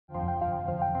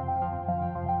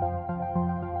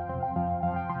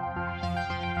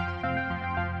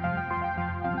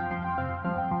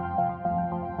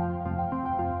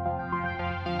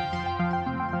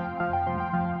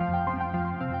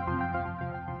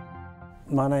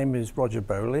My name is Roger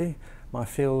Bowley. My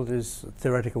field is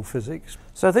theoretical physics.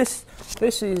 So this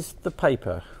is the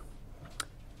paper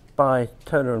by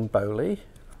Turner and Bowley,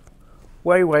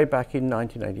 way back in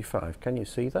 1985. Can you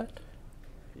see that?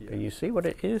 Yeah. Can you see what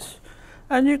it is?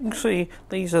 And you can see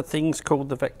these are things called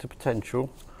the vector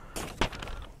potential.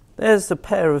 There's the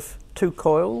pair of two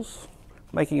coils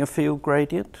making a field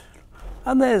gradient,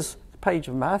 and there's a page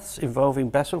of maths involving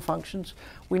Bessel functions.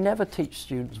 We never teach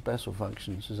students Bessel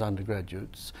functions as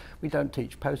undergraduates. We don't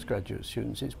teach postgraduate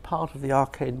students. It's part of the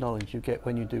arcane knowledge you get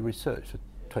when you do research for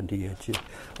 20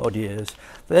 odd years.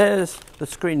 There's the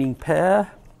screening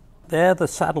pair. There, the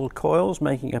saddle coils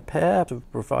making a pair to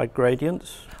provide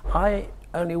gradients. I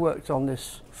only worked on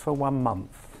this for 1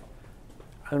 month.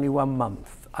 Only 1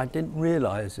 month. I didn't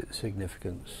realise its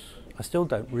significance. I still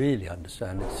don't really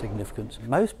understand its significance.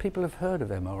 Most people have heard of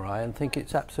MRI and think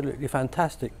it's absolutely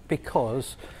fantastic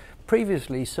because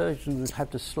previously surgeons would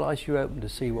have to slice you open to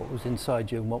see what was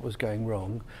inside you and what was going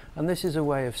wrong. And this is a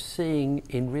way of seeing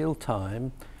in real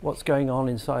time what's going on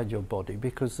inside your body,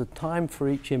 because the time for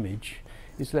each image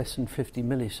is less than 50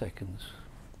 milliseconds.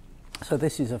 So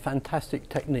this is a fantastic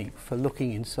technique for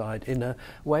looking inside in a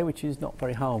way which is not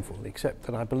very harmful, except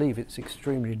that I believe it's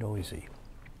extremely noisy.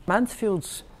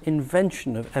 Mansfield's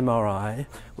invention of MRI,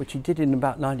 which he did in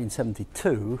about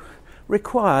 1972,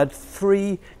 required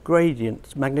 3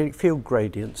 gradients, magnetic field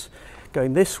gradients,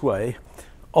 going this way,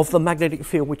 of the magnetic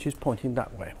field which is pointing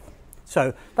that way.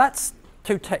 So that's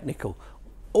too technical.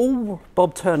 All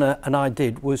Bob Turner and I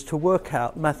did was to work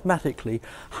out mathematically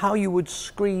how you would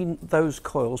screen those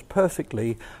coils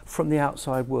perfectly from the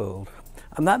outside world.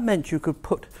 And that meant you could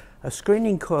put a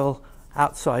screening coil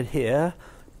outside here,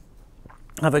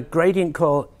 have a gradient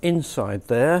coil inside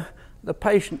there, the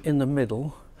patient in the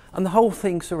middle, and the whole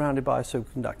thing surrounded by a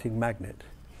superconducting magnet.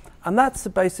 And that's the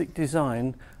basic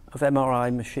design of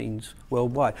MRI machines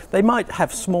worldwide. They might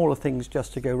have smaller things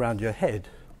just to go around your head.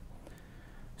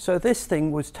 So this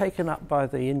thing was taken up by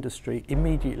the industry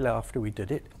immediately after we did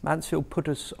it. Mansfield put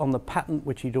us on the patent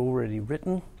which he'd already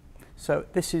written. So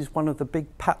this is one of the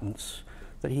big patents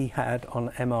that he had on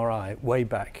MRI way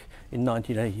back in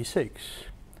 1986.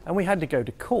 And we had to go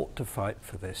to court to fight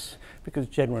for this because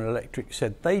General Electric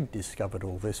said they'd discovered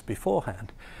all this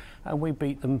beforehand. And we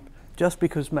beat them just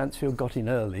because Mansfield got in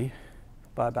early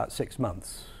by about 6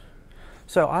 months.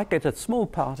 So I get a small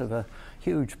part of a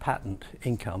huge patent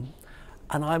income,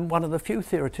 and I'm one of the few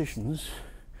theoreticians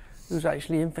who's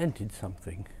actually invented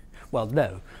something. Well,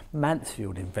 no,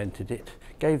 Mansfield invented it,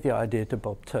 gave the idea to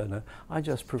Bob Turner. I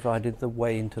just provided the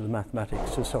way into the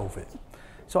mathematics to solve it.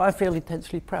 So I feel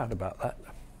intensely proud about that.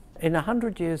 In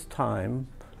 100 years' time,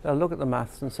 they'll look at the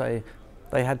maths and say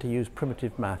they had to use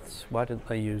primitive maths. Why didn't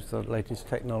they use the latest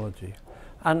technology?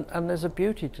 And there's a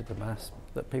beauty to the maths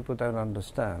that people don't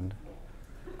understand.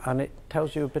 And it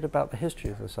tells you a bit about the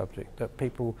history of the subject, that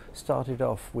people started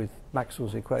off with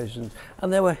Maxwell's equations,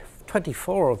 and there were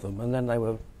 24 of them, and then they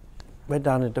went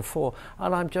down into 4,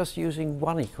 and I'm just using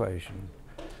one equation,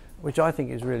 which I think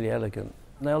is really elegant.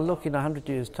 And they'll look in 100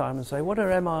 years' time and say, what are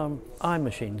MRI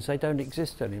machines? They don't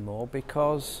exist anymore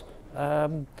because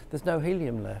there's no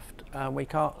helium left, and we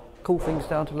can't cool things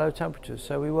down to low temperatures,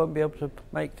 so we won't be able to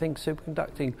make things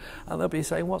superconducting. And they'll be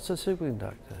saying, what's a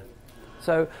superconductor?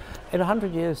 So in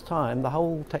 100 years' time, the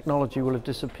whole technology will have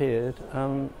disappeared,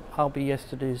 and I'll be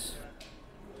yesterday's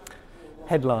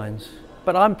headlines.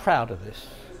 But I'm proud of this.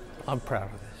 I'm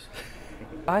proud of this.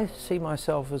 I see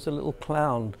myself as a little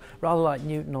clown, rather like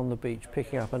Newton on the beach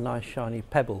picking up a nice shiny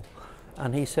pebble.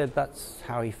 And he said that's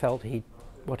how he felt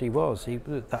what he was,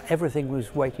 that everything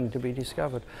was waiting to be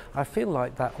discovered. I feel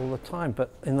like that all the time, but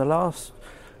in the last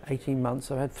 18 months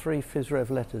I've had 3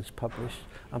 PhysRev letters published.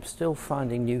 I'm still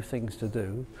finding new things to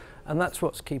do, and that's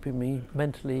what's keeping me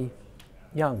mentally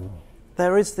young.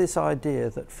 There is this idea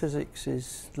that physics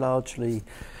is largely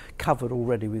covered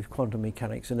already with quantum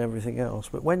mechanics and everything else,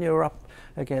 but when you're up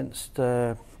against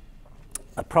a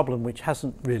problem which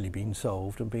hasn't really been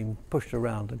solved and been pushed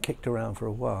around and kicked around for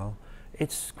a while,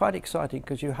 it's quite exciting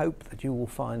because you hope that you will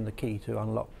find the key to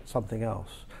unlock something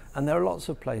else. And there are lots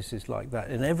of places like that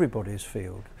in everybody's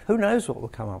field. Who knows what will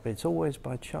come up? It's always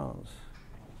by chance.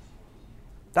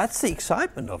 That's the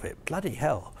excitement of it, bloody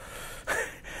hell.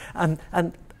 and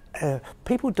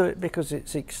people do it because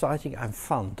it's exciting and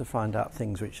fun to find out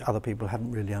things which other people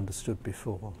haven't really understood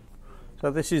before.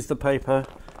 So this is the paper.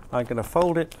 I'm going to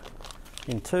fold it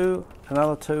in 2,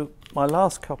 another 2. My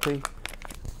last copy,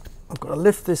 I've got to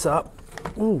lift this up.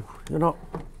 Ooh, you're not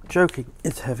joking,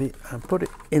 it's heavy. And put it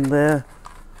in there,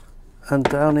 and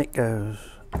down it goes.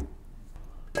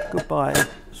 Goodbye,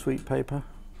 sweet paper.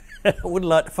 I wouldn't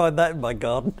like to find that in my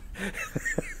garden.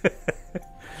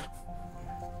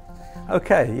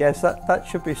 Okay, yes, that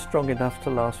should be strong enough to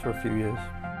last for a few years.